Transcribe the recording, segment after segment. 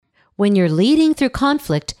When you're leading through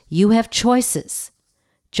conflict, you have choices.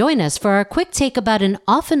 Join us for our quick take about an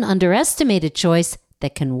often underestimated choice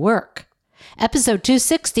that can work. Episode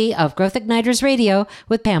 260 of Growth Igniters Radio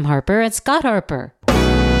with Pam Harper and Scott Harper.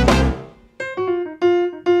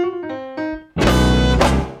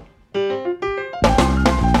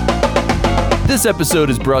 This episode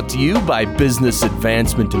is brought to you by Business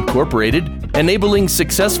Advancement Incorporated, enabling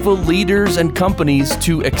successful leaders and companies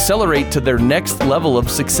to accelerate to their next level of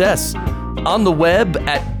success. On the web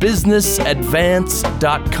at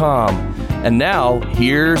businessadvance.com. And now,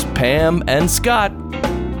 here's Pam and Scott.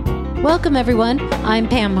 Welcome, everyone. I'm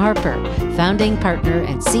Pam Harper, founding partner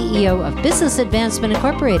and CEO of Business Advancement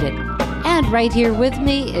Incorporated. And right here with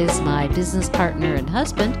me is my business partner and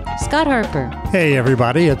husband, Scott Harper. Hey,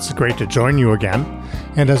 everybody. It's great to join you again.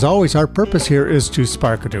 And as always, our purpose here is to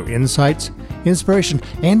spark new insights, inspiration,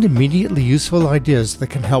 and immediately useful ideas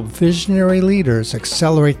that can help visionary leaders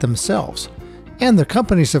accelerate themselves and their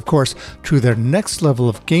companies, of course, to their next level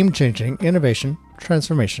of game-changing innovation,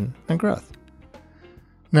 transformation, and growth.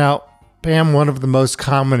 Now, Pam, one of the most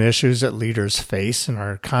common issues that leaders face in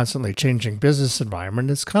our constantly changing business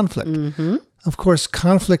environment is conflict. Mm-hmm. Of course,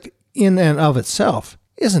 conflict in and of itself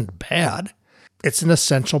isn't bad. It's an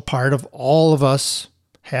essential part of all of us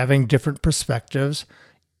having different perspectives,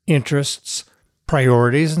 interests,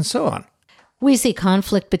 priorities, and so on. We see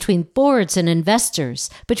conflict between boards and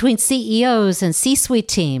investors, between CEOs and C-suite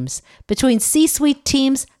teams, between C-suite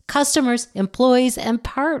teams, customers, employees, and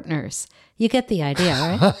partners. You get the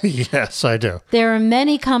idea, right? Yes, I do. There are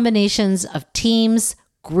many combinations of teams,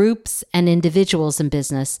 groups, and individuals in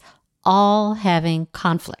business, all having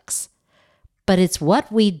conflicts. But it's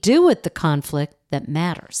what we do with the conflict that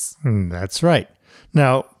matters. That's right.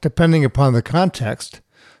 Now, depending upon the context,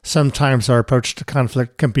 sometimes our approach to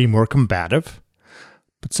conflict can be more combative,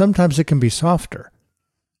 but sometimes it can be softer.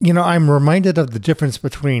 You know, I'm reminded of the difference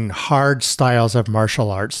between hard styles of martial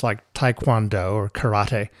arts like Taekwondo or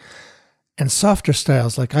Karate and softer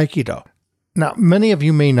styles like Aikido. Now, many of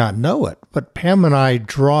you may not know it, but Pam and I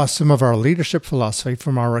draw some of our leadership philosophy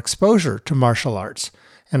from our exposure to martial arts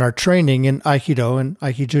and our training in Aikido and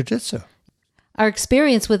Aikido-Jitsu. Our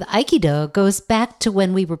experience with Aikido goes back to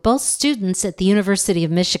when we were both students at the University of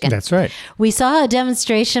Michigan. That's right. We saw a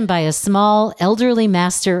demonstration by a small, elderly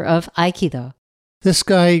master of Aikido. This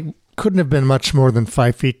guy couldn't have been much more than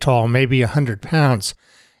 5 feet tall, maybe 100 pounds.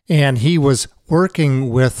 And he was working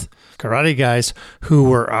with karate guys who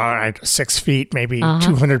were 6 feet, maybe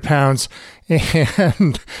 200 pounds.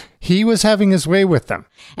 And he was having his way with them.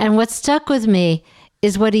 And what stuck with me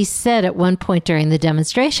is what he said at one point during the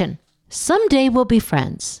demonstration. Someday we'll be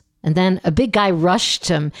friends. And then a big guy rushed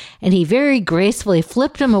him and he very gracefully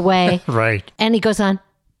flipped him away. Right. And he goes on,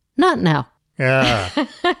 not now. Yeah.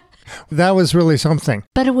 That was really something.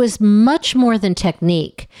 But it was much more than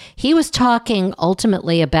technique. He was talking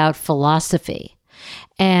ultimately about philosophy.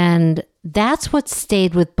 And that's what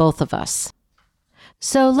stayed with both of us.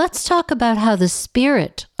 So let's talk about how the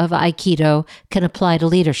spirit of Aikido can apply to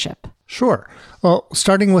leadership. Sure. Well,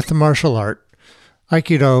 starting with the martial art,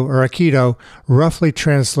 Aikido roughly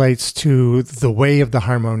translates to the way of the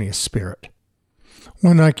harmonious spirit.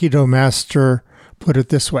 One Aikido master put it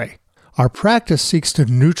this way: our practice seeks to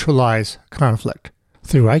neutralize conflict.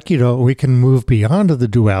 Through Aikido, we can move beyond the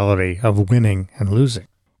duality of winning and losing.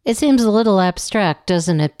 It seems a little abstract,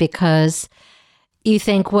 doesn't it? Because you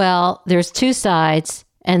think, well, there's two sides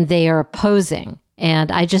and they are opposing. And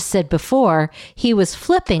I just said before, he was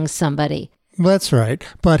flipping somebody. That's right.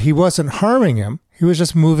 But he wasn't harming him. He was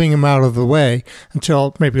just moving him out of the way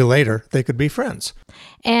until maybe later they could be friends.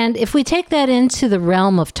 And if we take that into the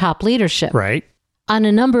realm of top leadership, right? On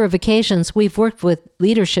a number of occasions, we've worked with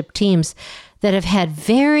leadership teams that have had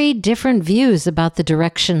very different views about the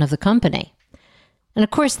direction of the company. And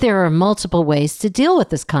of course, there are multiple ways to deal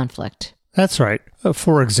with this conflict. That's right.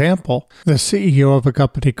 For example, the CEO of a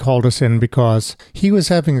company called us in because he was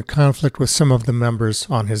having a conflict with some of the members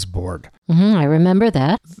on his board. I remember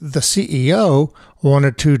that. The CEO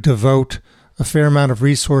wanted to devote a fair amount of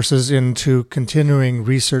resources into continuing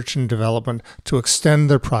research and development to extend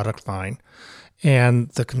their product line.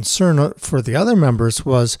 And the concern for the other members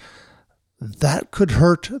was that could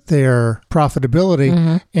hurt their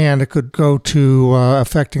profitability and it could go to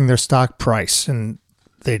affecting their stock price. And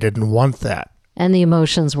they didn't want that. And the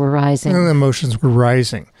emotions were rising.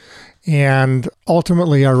 And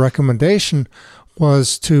ultimately, our recommendation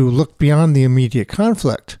was to look beyond the immediate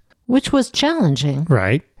conflict. Which was challenging.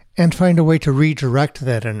 Right. And find a way to redirect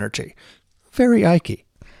that energy. Very Aiki.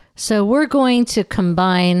 So we're going to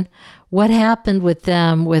combine what happened with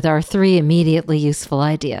them with our 3 immediately useful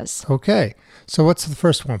ideas. Okay. So what's the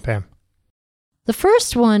first one, Pam? The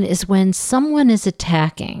first one is when someone is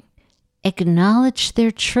attacking, acknowledge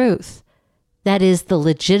their truth. That is the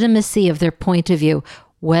legitimacy of their point of view,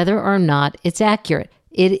 whether or not it's accurate.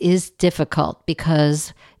 It is difficult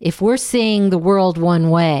because if we're seeing the world one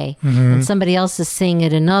way and somebody else is seeing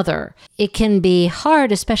it another, it can be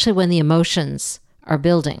hard, especially when the emotions are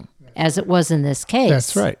building, as it was in this case.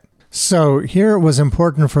 That's right. So here it was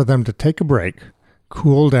important for them to take a break,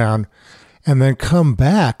 cool down, and then come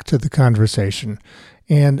back to the conversation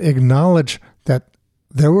and acknowledge that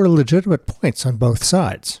there were legitimate points on both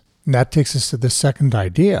sides. And that takes us to the second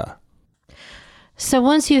idea. So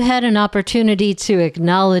once you had an opportunity to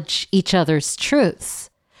acknowledge each other's truths,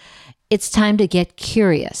 it's time to get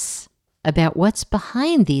curious about what's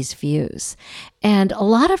behind these views. And a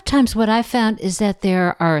lot of times what I found is that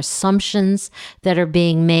there are assumptions that are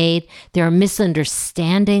being made. There are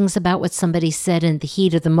misunderstandings about what somebody said in the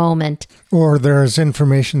heat of the moment. Or there's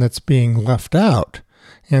information that's being left out.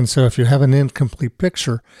 And so if you have an incomplete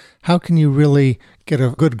picture, how can you really get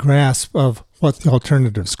a good grasp of what the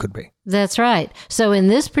alternatives could be? That's right. So in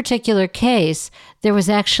this particular case, there was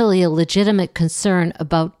actually a legitimate concern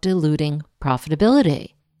about diluting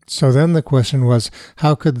profitability. So then the question was,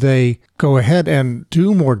 how could they go ahead and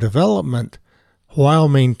do more development while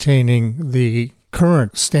maintaining the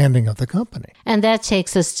current standing of the company? And that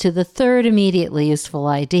takes us to the third immediately useful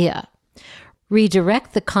idea.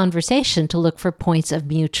 Redirect the conversation to look for points of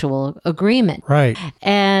mutual agreement. Right.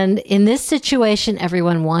 And in this situation,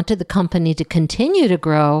 everyone wanted the company to continue to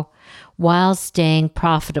grow while staying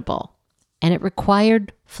profitable. And it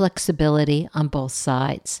required flexibility on both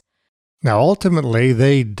sides. Now, ultimately,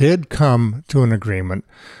 they did come to an agreement.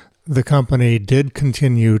 The company did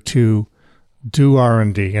continue to do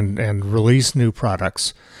R&D and release new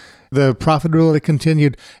products. The profitability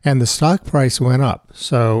continued and the stock price went up.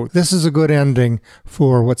 So this is a good ending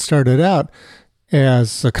for what started out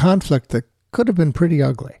as a conflict that could have been pretty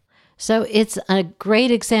ugly. So it's a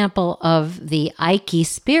great example of the Ike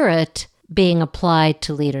spirit being applied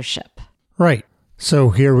to leadership. Right.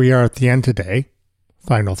 So here we are at the end today.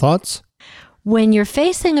 Final thoughts? When you're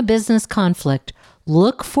facing a business conflict,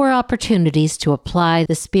 look for opportunities to apply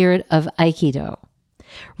the spirit of Aikido.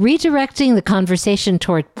 Redirecting the conversation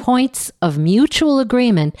toward points of mutual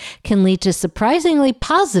agreement can lead to surprisingly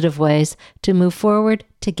positive ways to move forward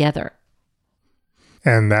together.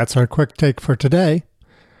 And that's our quick take for today.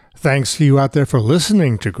 Thanks to you out there for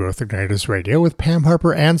listening to Growth Igniters Radio with Pam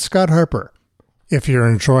Harper and Scott Harper. If you're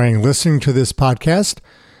enjoying listening to this podcast,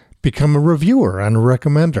 become a reviewer and a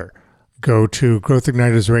recommender. Go to Growth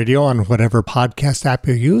Igniters Radio on whatever podcast app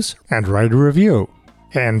you use and write a review.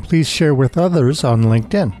 And please share with others on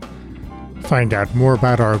LinkedIn. Find out more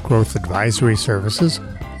about our growth advisory services,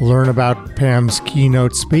 learn about Pam's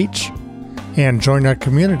keynote speech, and join our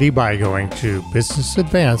community by going to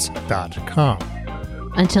businessadvance.com.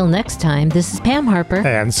 Until next time, this is Pam Harper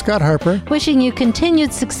And Scott Harper. wishing you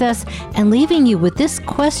continued success and leaving you with this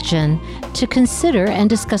question to consider and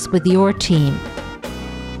discuss with your team.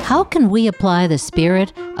 How can we apply the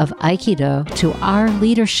spirit of Aikido to our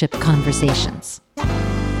leadership conversations?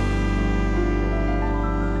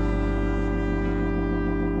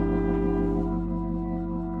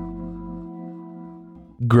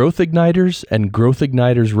 Growth Igniters and Growth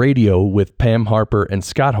Igniters Radio with Pam Harper and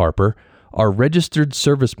Scott Harper are registered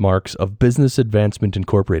service marks of Business Advancement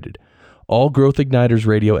Incorporated. All Growth Igniters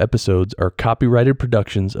Radio episodes are copyrighted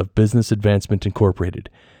productions of Business Advancement Incorporated,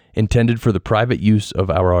 intended for the private use of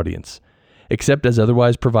our audience. Except as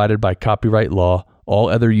otherwise provided by copyright law, all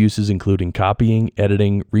other uses including copying,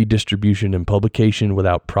 editing, redistribution, and publication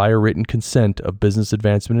without prior written consent of Business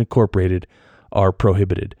Advancement Incorporated are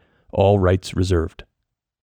prohibited. All rights reserved.